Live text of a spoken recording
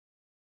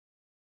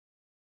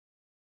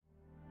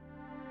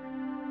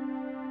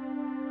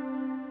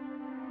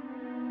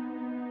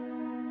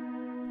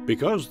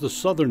Because the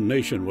Southern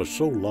nation was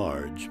so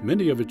large,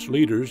 many of its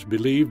leaders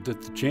believed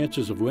that the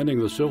chances of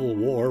winning the Civil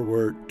War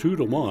were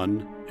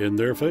 2-to-1 in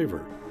their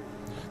favor.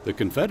 The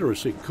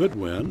Confederacy could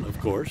win, of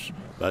course,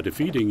 by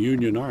defeating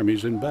Union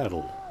armies in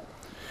battle.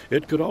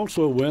 It could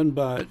also win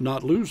by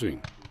not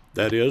losing,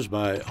 that is,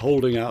 by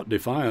holding out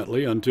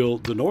defiantly until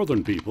the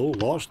Northern people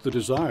lost the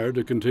desire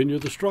to continue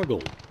the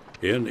struggle.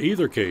 In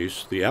either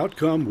case, the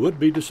outcome would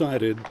be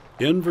decided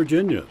in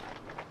Virginia.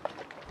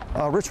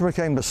 Richmond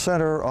became the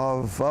center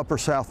of Upper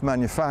South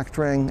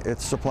manufacturing.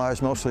 Its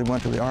supplies mostly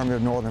went to the Army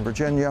of Northern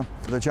Virginia.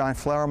 The giant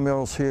flour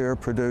mills here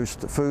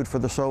produced food for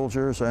the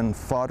soldiers and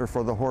fodder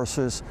for the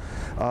horses.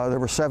 There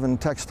were 7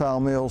 textile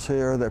mills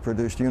here that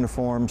produced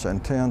uniforms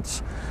and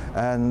tents.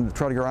 And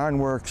Tredegar Iron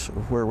Works,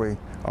 where we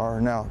are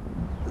now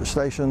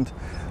stationed,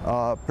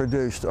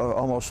 produced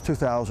almost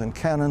 2,000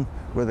 cannon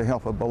with the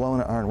help of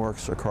Bologna Iron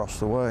Works across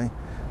the way.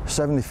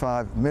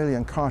 75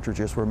 million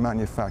cartridges were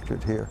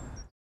manufactured here.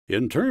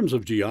 In terms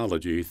of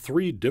geology,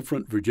 3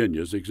 different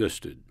Virginias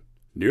existed.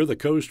 Near the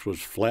coast was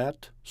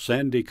flat,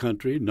 sandy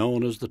country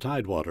known as the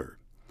Tidewater.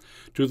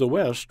 To the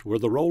west were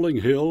the rolling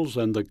hills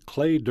and the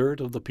clay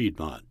dirt of the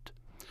Piedmont.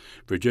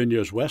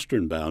 Virginia's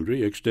western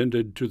boundary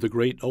extended to the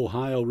great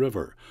Ohio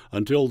River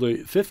until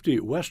the 50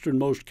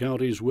 westernmost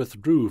counties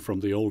withdrew from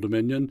the Old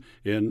Dominion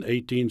in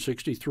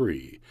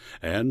 1863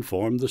 and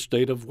formed the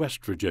state of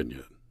West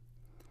Virginia.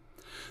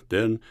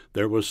 Then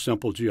there was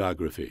simple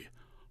geography.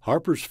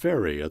 Harper's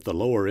Ferry at the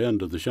lower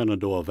end of the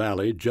Shenandoah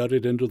Valley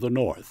jutted into the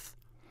north.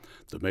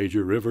 The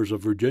major rivers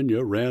of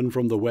Virginia ran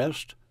from the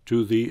west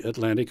to the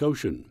Atlantic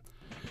Ocean.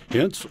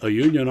 Hence, a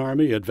Union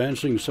army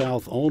advancing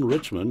south on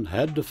Richmond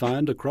had to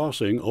find a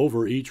crossing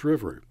over each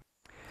river.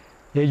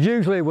 It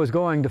usually was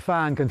going to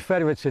find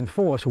Confederates in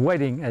force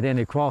waiting at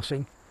any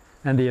crossing,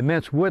 and the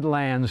immense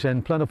woodlands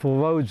and plentiful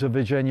roads of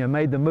Virginia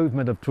made the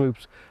movement of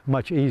troops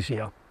much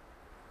easier.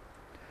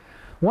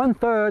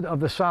 1/3 of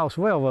the South's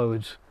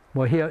railroads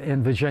were here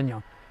in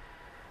Virginia.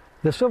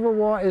 The Civil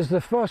War is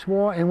the first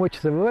war in which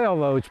the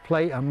railroads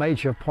play a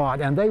major part,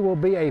 and they will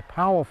be a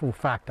powerful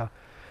factor.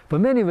 For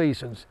many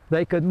reasons,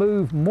 they could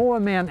move more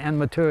men and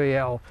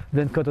material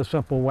than could a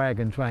simple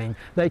wagon train.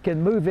 They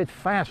can move it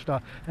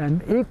faster,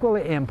 and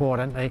equally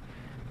importantly,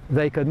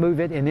 they could move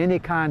it in any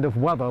kind of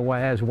weather,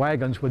 whereas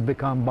wagons would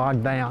become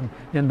bogged down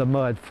in the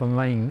mud from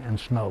rain and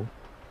snow.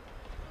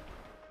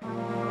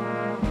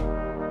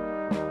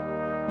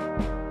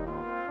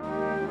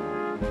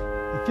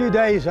 A few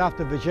days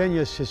after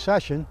Virginia's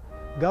secession,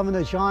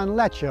 Governor John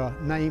Letcher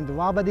named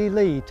Robert E.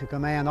 Lee to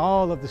command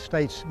all of the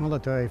state's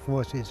military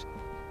forces.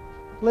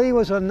 Lee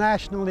was a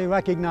nationally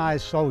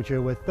recognized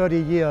soldier with 30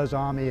 years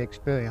Army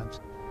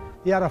experience.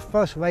 He had a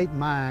first-rate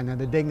mind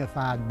and a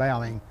dignified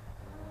bearing.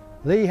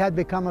 Lee had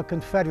become a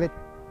Confederate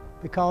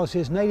because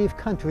his native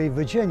country,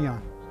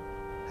 Virginia,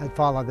 had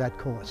followed that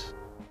course.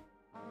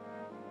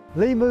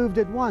 Lee moved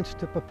at once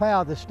to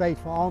prepare the state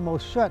for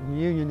almost certain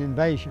Union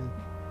invasion.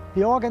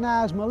 He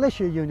organized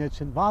militia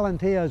units and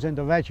volunteers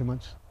into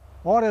regiments.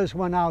 Orders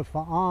went out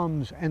for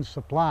arms and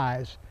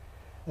supplies.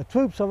 The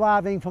troops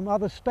arriving from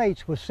other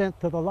states were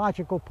sent to the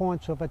logical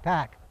points of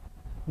attack.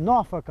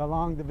 Norfolk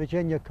along the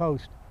Virginia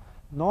coast,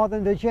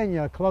 Northern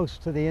Virginia close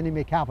to the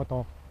enemy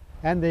capital,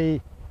 and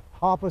the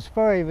Harper's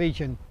Ferry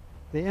region,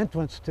 the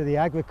entrance to the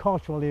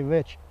agriculturally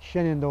rich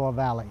Shenandoah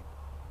Valley.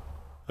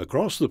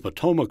 Across the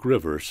Potomac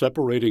River,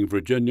 separating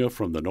Virginia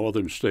from the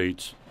northern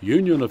states,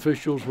 Union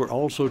officials were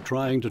also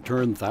trying to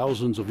turn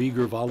thousands of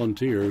eager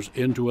volunteers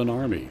into an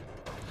army.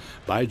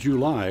 By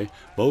July,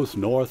 both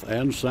North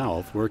and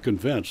South were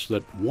convinced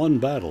that one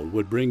battle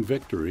would bring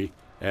victory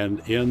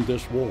and end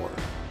this war.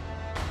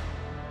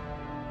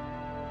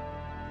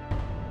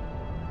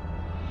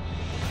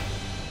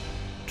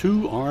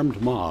 Two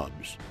armed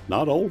mobs,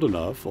 not old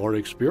enough or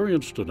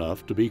experienced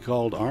enough to be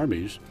called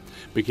armies,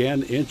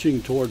 began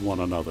inching toward one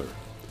another.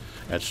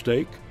 At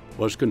stake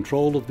was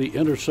control of the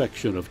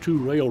intersection of 2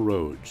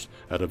 railroads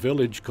at a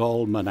village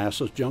called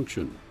Manassas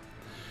Junction.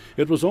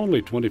 It was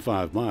only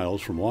 25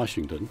 miles from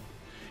Washington.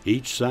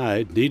 Each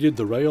side needed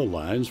the rail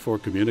lines for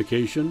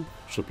communication,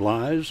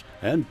 supplies,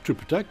 and to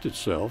protect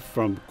itself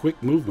from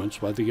quick movements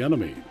by the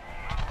enemy.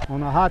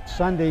 On a hot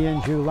Sunday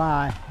in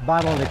July,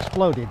 battle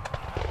exploded.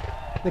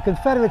 The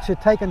Confederates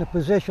had taken a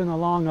position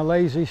along a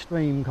lazy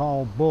stream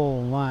called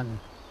Bull Run.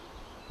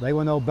 They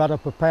were no better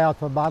prepared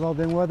for battle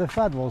than were the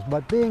Federals,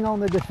 but being on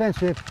the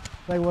defensive,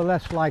 they were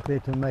less likely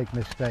to make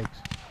mistakes.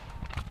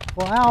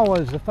 For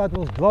hours, the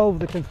Federals drove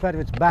the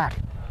Confederates back,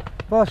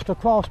 first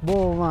across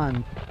Bull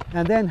Run,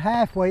 and then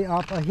halfway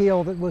up a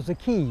hill that was the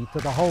key to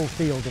the whole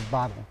field of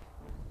battle.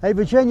 A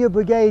Virginia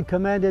brigade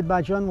commanded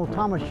by General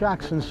Thomas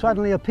Jackson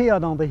suddenly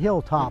appeared on the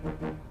hilltop.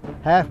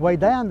 Halfway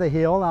down the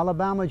hill,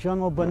 Alabama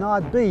General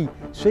Bernard Bee,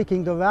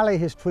 seeking to rally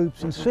his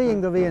troops and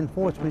seeing the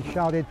reinforcements,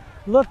 shouted,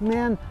 "Look,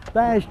 men,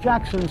 there's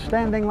Jackson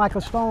standing like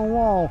a stone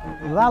wall.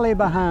 Rally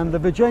behind the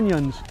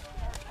Virginians."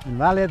 And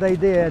rally they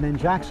did, and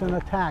Jackson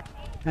attacked,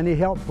 and he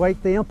helped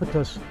break the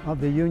impetus of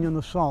the Union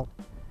assault.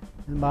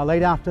 And by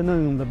late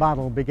afternoon, the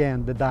battle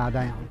began to die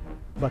down.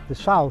 But the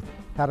South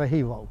had a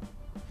hero.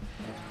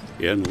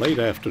 In late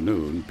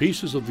afternoon,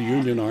 pieces of the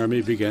Union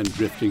Army began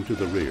drifting to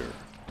the rear.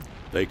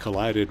 They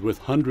collided with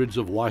hundreds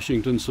of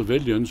Washington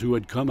civilians who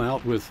had come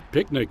out with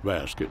picnic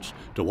baskets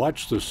to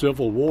watch the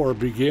Civil War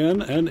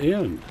begin and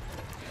end.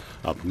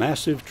 A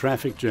massive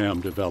traffic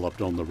jam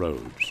developed on the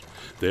roads.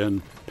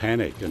 Then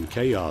panic and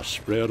chaos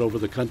spread over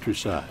the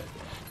countryside,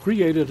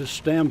 created a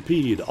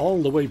stampede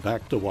all the way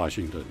back to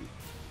Washington.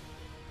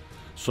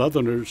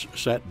 Southerners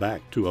sat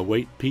back to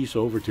await peace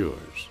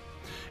overtures.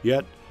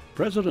 Yet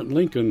President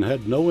Lincoln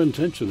had no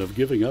intention of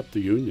giving up the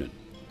Union.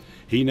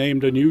 He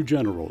named a new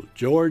general,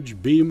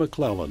 George B.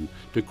 McClellan,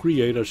 to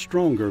create a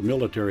stronger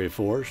military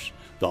force,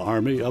 the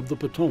Army of the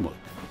Potomac.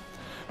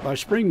 By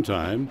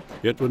springtime,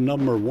 it would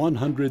number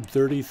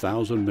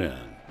 130,000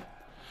 men.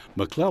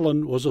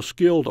 McClellan was a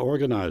skilled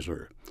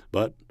organizer,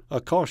 but a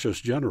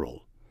cautious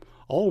general.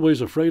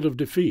 Always afraid of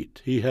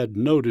defeat, he had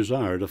no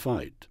desire to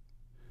fight.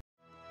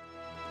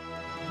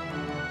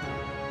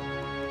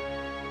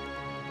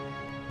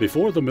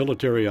 Before the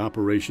military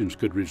operations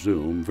could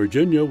resume,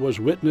 Virginia was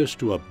witness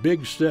to a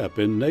big step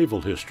in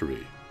naval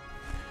history.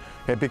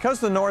 Because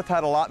the North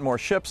had a lot more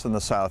ships than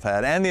the South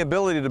had, and the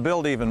ability to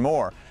build even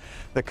more,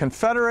 the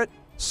Confederate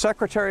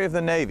Secretary of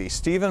the Navy,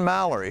 Stephen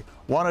Mallory,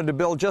 wanted to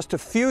build just a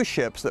few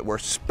ships that were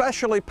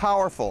specially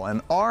powerful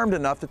and armed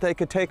enough that they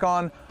could take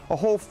on a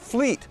whole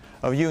fleet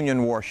of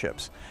Union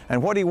warships.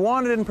 And what he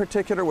wanted in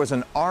particular was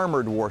an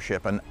armored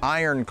warship, an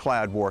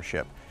ironclad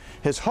warship.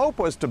 His hope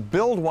was to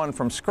build one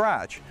from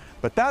scratch,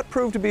 but that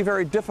proved to be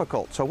very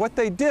difficult. So what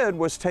they did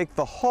was take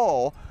the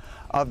hull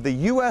of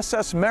the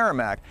USS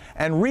Merrimack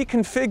and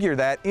reconfigure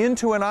that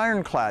into an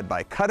ironclad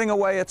by cutting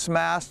away its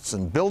masts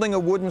and building a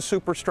wooden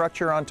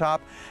superstructure on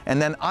top,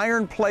 and then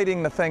iron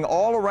plating the thing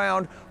all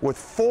around with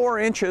 4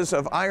 inches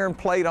of iron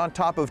plate on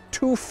top of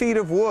 2 feet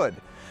of wood.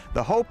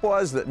 The hope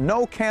was that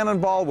no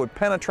cannonball would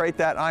penetrate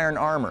that iron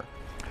armor.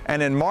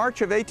 And in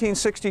March of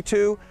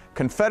 1862,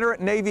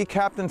 Confederate Navy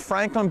Captain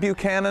Franklin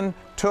Buchanan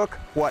took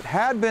what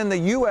had been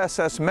the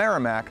USS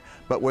Merrimack,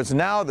 but was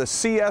now the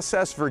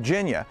CSS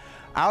Virginia,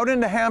 out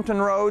into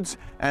Hampton Roads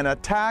and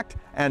attacked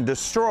and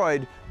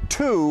destroyed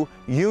 2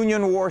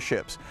 Union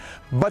warships.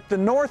 But the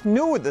North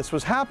knew this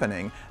was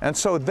happening, and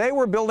so they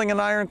were building an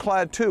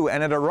ironclad too,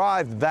 and it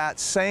arrived that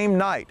same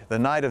night, the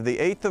night of the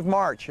 8th of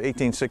March,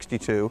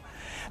 1862.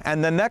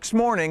 And the next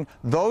morning,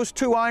 those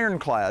 2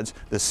 ironclads,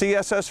 the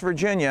CSS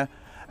Virginia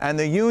and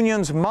the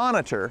Union's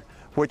Monitor,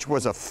 which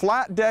was a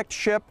flat-decked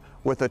ship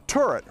with a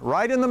turret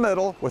right in the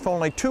middle with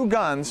only 2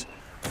 guns,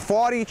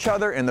 fought each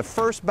other in the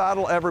first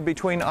battle ever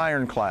between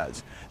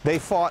ironclads. They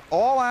fought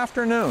all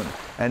afternoon,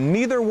 and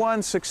neither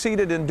one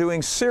succeeded in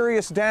doing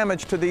serious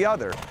damage to the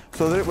other,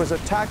 so that it was a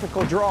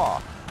tactical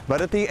draw.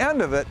 But at the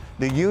end of it,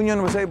 the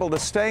Union was able to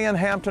stay in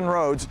Hampton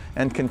Roads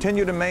and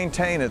continue to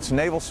maintain its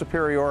naval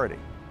superiority.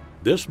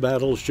 This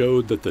battle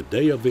showed that the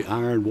day of the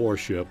iron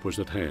warship was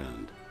at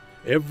hand.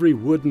 Every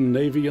wooden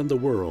navy in the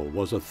world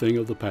was a thing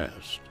of the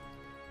past.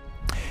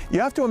 You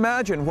have to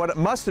imagine what it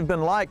must have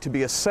been like to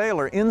be a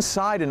sailor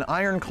inside an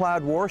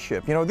ironclad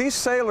warship. You know, these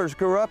sailors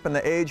grew up in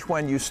the age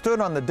when you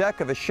stood on the deck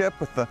of a ship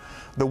with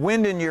the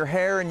wind in your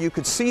hair and you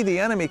could see the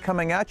enemy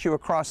coming at you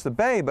across the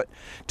bay. But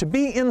to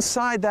be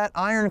inside that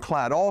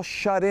ironclad, all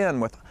shut in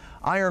with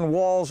iron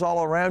walls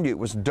all around you, it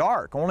was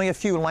dark. Only a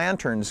few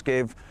lanterns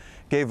gave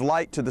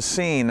light to the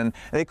scene, and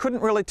they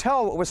couldn't really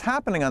tell what was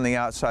happening on the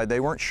outside.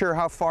 They weren't sure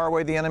how far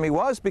away the enemy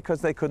was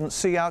because they couldn't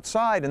see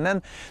outside. And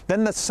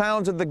then the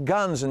sounds of the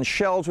guns and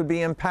shells would be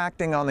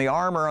impacting on the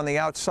armor on the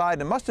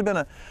outside. It must have been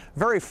a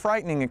very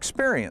frightening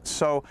experience.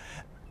 So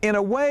in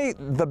a way,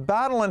 the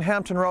battle in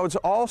Hampton Roads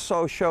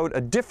also showed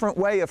a different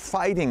way of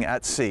fighting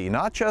at sea,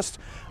 not just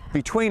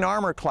between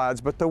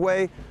armorclads, but the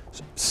way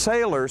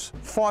sailors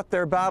fought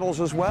their battles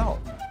as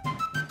well.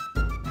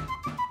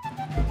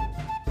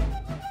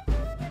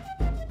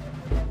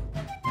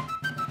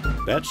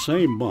 That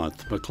same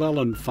month,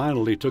 McClellan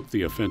finally took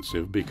the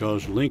offensive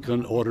because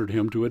Lincoln ordered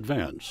him to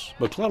advance.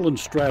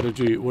 McClellan's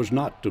strategy was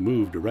not to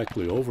move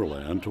directly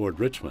overland toward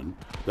Richmond.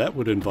 That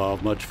would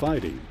involve much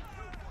fighting.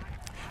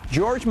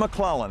 George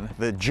McClellan,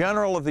 the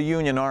general of the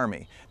Union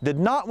Army, did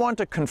not want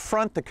to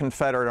confront the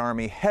Confederate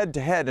Army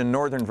head-to-head in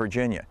northern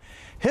Virginia.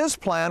 His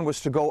plan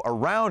was to go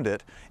around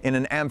it in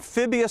an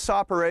amphibious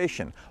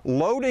operation,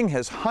 loading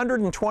his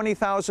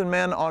 120,000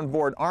 men on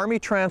board Army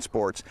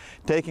transports,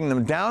 taking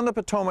them down the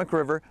Potomac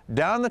River,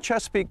 down the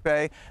Chesapeake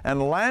Bay,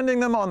 and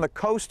landing them on the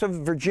coast of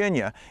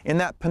Virginia in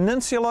that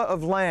peninsula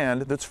of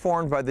land that's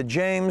formed by the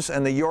James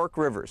and the York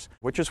Rivers,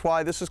 which is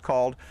why this is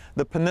called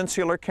the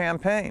Peninsular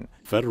Campaign.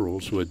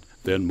 Federals would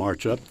then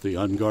march up the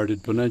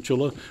unguarded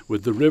peninsula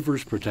with the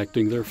rivers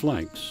protecting their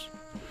flanks.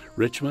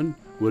 Richmond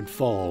would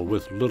fall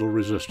with little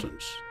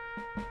resistance.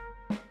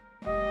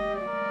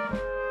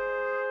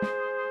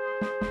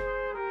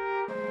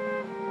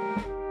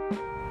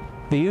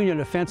 The Union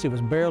offensive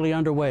was barely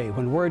underway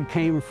when word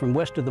came from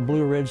west of the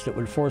Blue Ridge that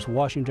would force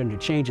Washington to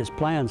change his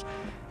plans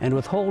and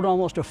withhold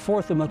almost a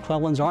fourth of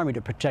McClellan's army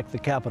to protect the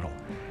capital.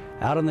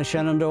 Out in the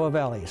Shenandoah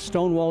Valley,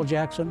 Stonewall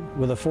Jackson,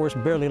 with a force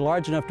barely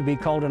large enough to be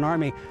called an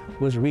army,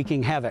 was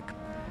wreaking havoc.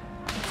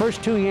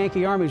 first two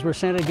Yankee armies were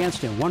sent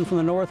against him, one from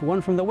the north,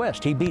 one from the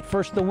west. He beat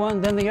first the one,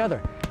 then the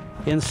other.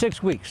 In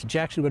 6 weeks,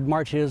 Jackson would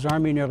march his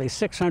army nearly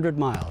 600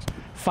 miles,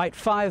 fight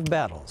 5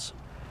 battles,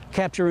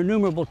 capture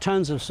innumerable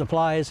tons of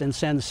supplies, and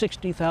send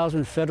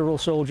 60,000 Federal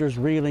soldiers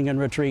reeling in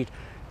retreat,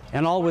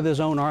 and all with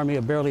his own army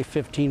of barely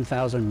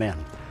 15,000 men.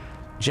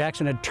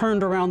 Jackson had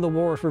turned around the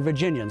war for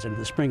Virginians in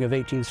the spring of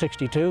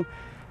 1862,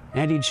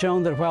 and he'd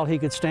shown that while he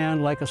could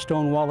stand like a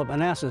stone wall at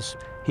Manassas,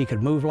 he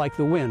could move like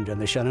the wind in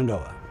the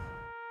Shenandoah.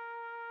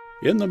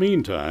 In the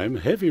meantime,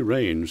 heavy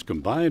rains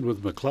combined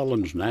with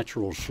McClellan's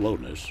natural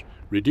slowness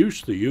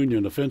reduced the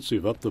Union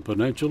offensive up the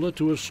peninsula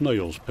to a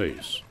snail's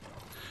pace.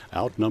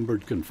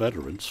 Outnumbered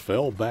Confederates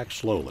fell back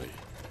slowly.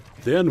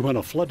 Then, when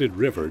a flooded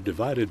river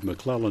divided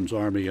McClellan's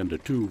army into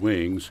 2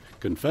 wings,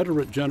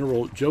 Confederate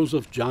General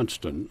Joseph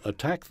Johnston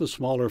attacked the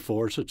smaller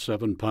force at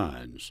Seven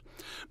Pines.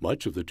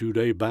 Much of the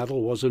 2-day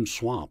battle was in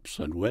swamps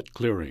and wet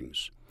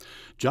clearings.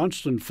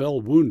 Johnston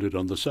fell wounded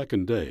on the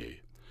 2nd day.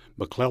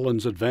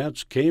 McClellan's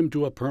advance came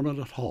to a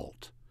permanent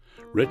halt.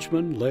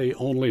 Richmond lay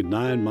only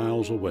 9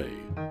 miles away.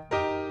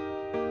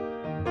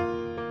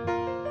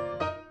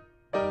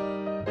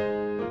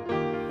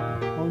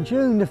 On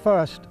June the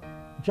 1st,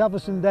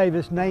 Jefferson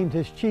Davis named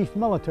his chief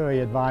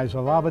military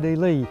advisor, Robert E.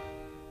 Lee,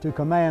 to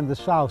command the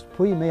South's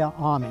premier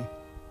army.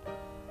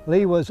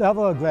 Lee was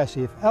ever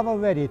aggressive, ever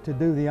ready to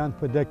do the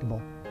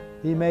unpredictable.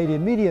 He made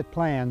immediate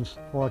plans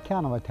for a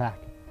counterattack.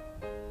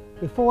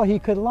 Before he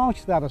could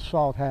launch that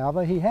assault,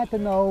 however, he had to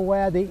know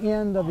where the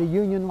end of the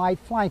Union right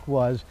flank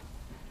was,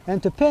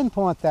 and to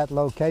pinpoint that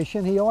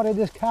location, he ordered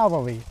his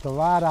cavalry to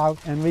ride out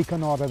and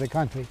reconnoiter the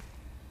country.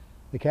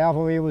 The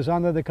cavalry was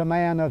under the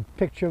command of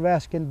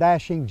picturesque and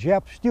dashing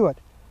Jeb Stuart.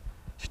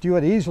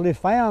 Stuart easily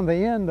found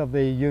the end of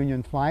the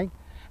Union flank,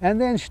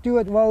 and then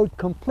Stuart rode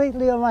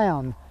completely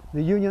around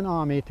the Union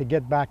army to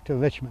get back to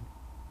Richmond.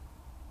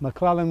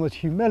 McClellan was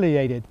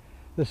humiliated.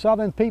 The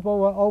Southern people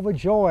were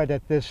overjoyed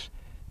at this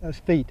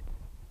feat,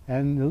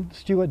 and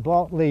Stuart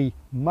brought Lee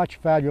much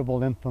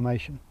valuable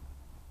information.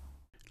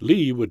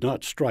 Lee would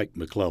not strike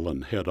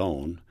McClellan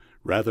head-on.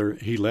 Rather,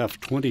 he left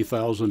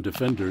 20,000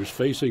 defenders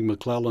facing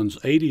McClellan's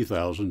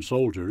 80,000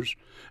 soldiers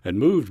and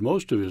moved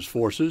most of his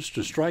forces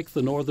to strike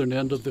the northern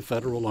end of the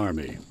Federal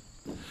Army.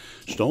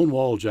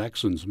 Stonewall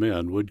Jackson's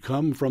men would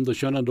come from the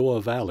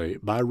Shenandoah Valley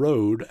by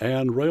road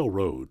and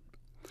railroad.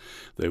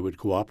 They would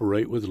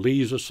cooperate with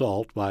Lee's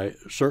assault by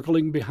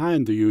circling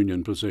behind the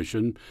Union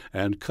position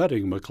and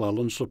cutting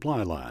McClellan's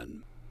supply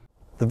line.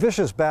 The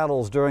vicious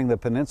battles during the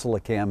Peninsula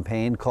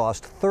Campaign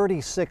cost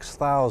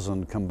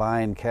 36,000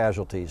 combined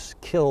casualties,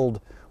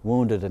 killed,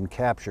 wounded, and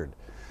captured.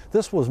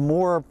 This was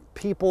more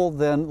people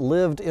than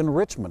lived in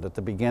Richmond at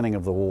the beginning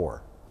of the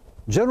war.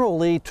 General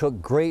Lee took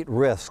great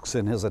risks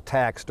in his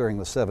attacks during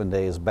the 7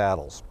 days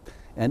battles.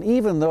 And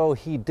even though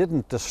he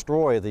didn't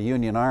destroy the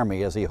Union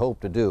Army as he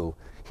hoped to do,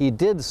 he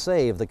did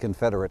save the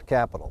Confederate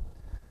capital.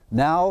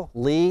 Now,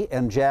 Lee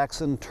and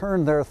Jackson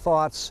turned their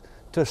thoughts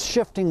to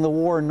shifting the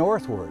war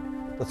northward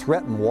to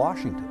threaten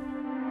Washington.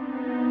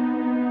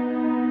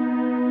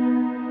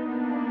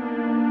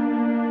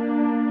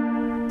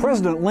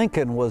 President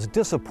Lincoln was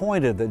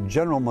disappointed that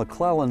General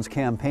McClellan's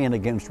campaign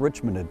against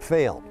Richmond had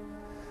failed.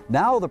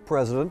 Now the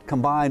president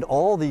combined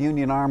all the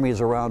Union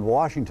armies around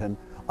Washington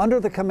under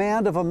the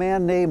command of a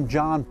man named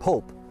John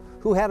Pope,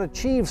 who had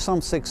achieved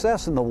some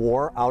success in the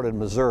war out in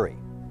Missouri.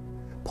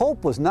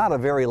 Pope was not a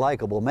very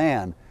likable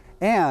man,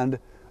 and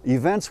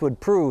events would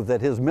prove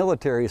that his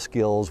military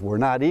skills were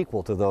not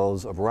equal to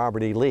those of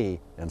Robert E. Lee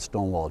and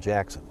Stonewall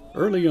Jackson.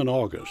 Early in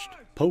August,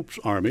 Pope's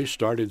army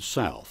started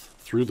south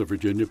through the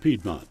Virginia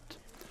Piedmont.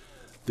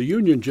 The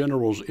Union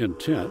general's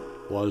intent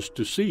was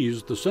to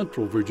seize the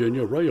Central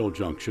Virginia rail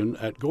junction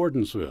at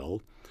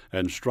Gordonsville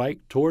and strike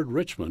toward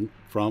Richmond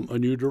from a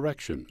new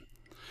direction.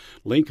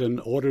 Lincoln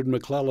ordered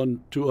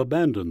McClellan to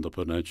abandon the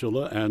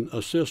peninsula and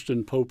assist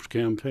in Pope's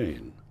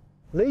campaign.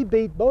 Lee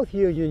beat both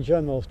Union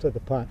generals to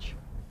the punch.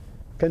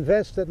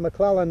 Convinced that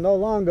McClellan no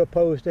longer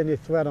posed any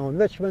threat on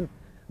Richmond,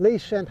 Lee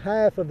sent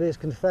half of his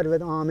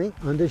Confederate army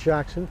under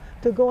Jackson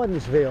to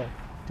Gordonsville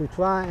to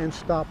try and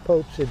stop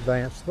Pope's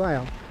advance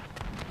there.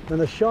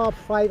 In a sharp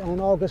fight on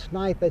August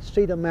 9th at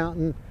Cedar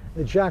Mountain,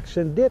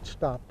 Jackson did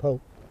stop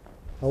Pope.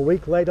 A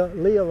week later,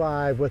 Lee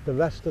arrived with the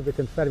rest of the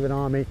Confederate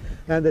army,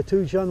 and the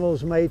two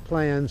generals made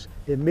plans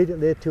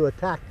immediately to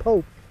attack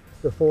Pope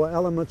before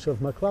elements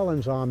of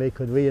McClellan's army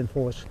could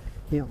reinforce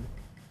him.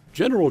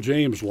 General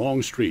James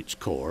Longstreet's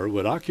corps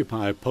would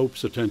occupy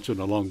Pope's attention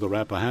along the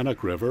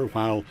Rappahannock River,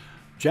 while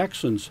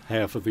Jackson's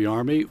half of the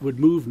army would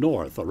move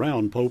north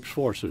around Pope's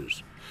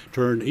forces,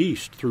 turn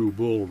east through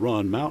Bull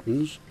Run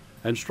Mountains,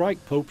 and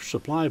strike Pope's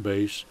supply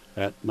base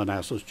at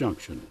Manassas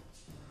Junction.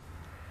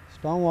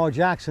 Stonewall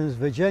Jackson's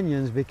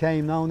Virginians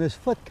became known as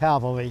foot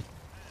cavalry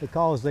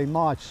because they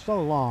marched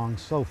so long,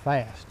 so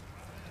fast.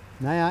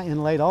 Now,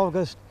 in late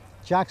August,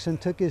 Jackson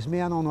took his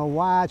men on a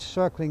wide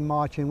circling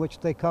march in which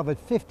they covered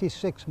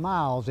 56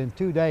 miles in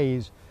 2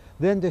 days,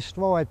 then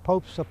destroyed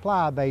Pope's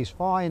supply base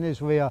far in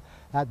his rear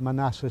at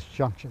Manassas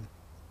Junction.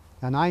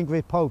 An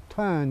angry Pope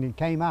turned and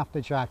came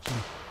after Jackson,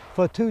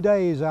 For 2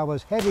 days there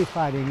was heavy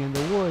fighting in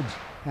the woods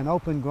and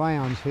open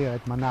grounds here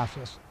at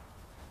Manassas.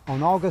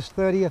 On August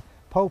 30th,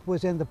 Pope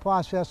was in the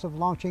process of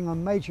launching a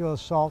major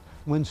assault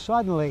when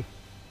suddenly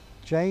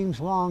James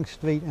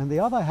Longstreet and the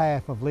other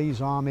half of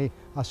Lee's army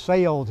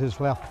assailed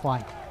his left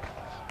flank.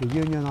 The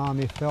Union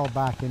Army fell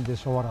back in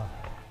disorder.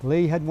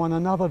 Lee had won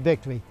another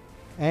victory,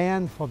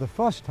 and for the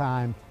first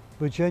time,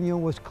 Virginia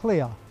was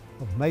clear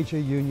of major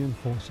Union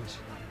forces.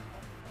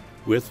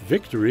 With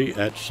victory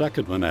at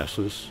Second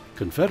Manassas,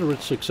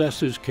 Confederate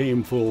successes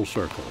came full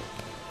circle.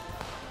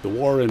 The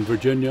war in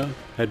Virginia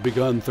had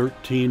begun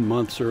 13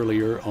 months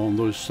earlier on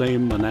those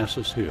same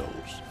Manassas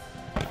hills.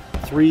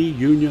 3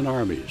 Union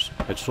armies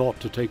had sought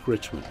to take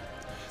Richmond.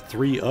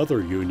 3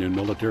 other Union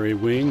military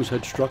wings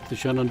had struck the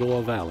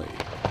Shenandoah Valley.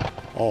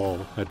 All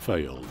had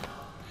failed.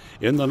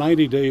 In the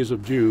 90 days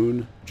of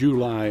June,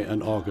 July,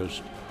 and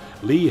August,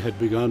 Lee had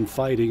begun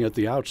fighting at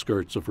the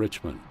outskirts of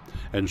Richmond,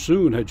 and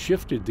soon had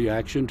shifted the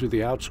action to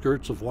the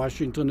outskirts of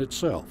Washington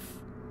itself.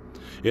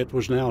 It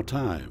was now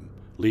time,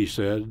 Lee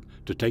said,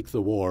 to take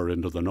the war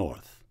into the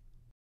North.